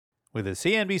With a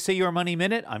CNBC Your Money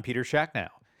Minute, I'm Peter Schacknow.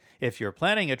 If you're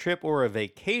planning a trip or a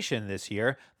vacation this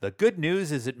year, the good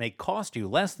news is it may cost you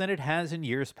less than it has in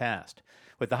years past.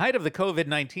 With the height of the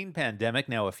COVID-19 pandemic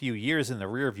now a few years in the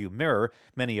rearview mirror,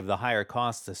 many of the higher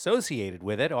costs associated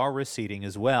with it are receding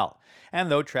as well. And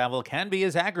though travel can be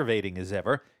as aggravating as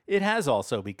ever, it has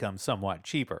also become somewhat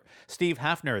cheaper. Steve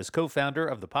Hafner is co-founder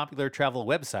of the popular travel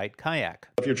website Kayak.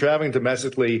 If you're traveling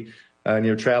domestically and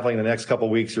you're traveling the next couple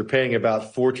of weeks, you're paying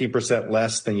about 14%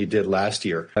 less than you did last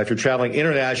year. If you're traveling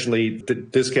internationally, the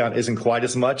discount isn't quite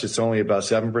as much. It's only about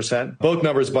 7%. Both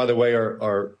numbers, by the way,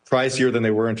 are pricier than they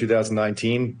were in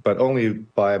 2019, but only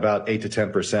by about 8 to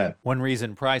 10%. One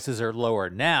reason prices are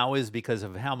lower now is because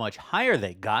of how much higher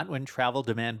they got when travel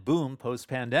demand boomed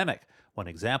post-pandemic. One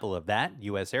example of that,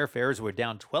 U.S. airfares were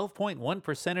down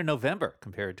 12.1% in November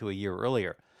compared to a year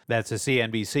earlier. That's a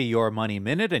CNBC Your Money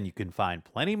Minute, and you can find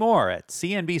plenty more at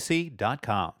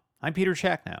cnbc.com. I'm Peter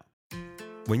Schacknow.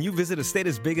 When you visit a state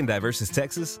as big and diverse as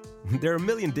Texas, there are a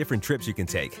million different trips you can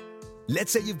take.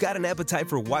 Let's say you've got an appetite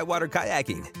for whitewater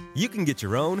kayaking. You can get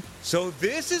your own, so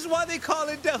this is why they call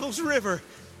it Devil's River,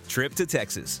 trip to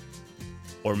Texas.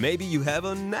 Or maybe you have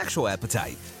an actual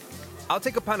appetite. I'll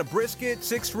take a pound of brisket,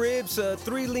 6 ribs,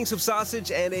 3 links of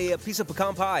sausage, and a piece of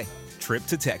pecan pie. Trip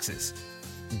to Texas.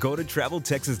 Go to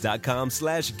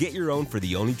traveltexas.com/get your own for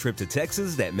the only trip to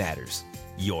Texas that matters.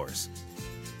 Yours.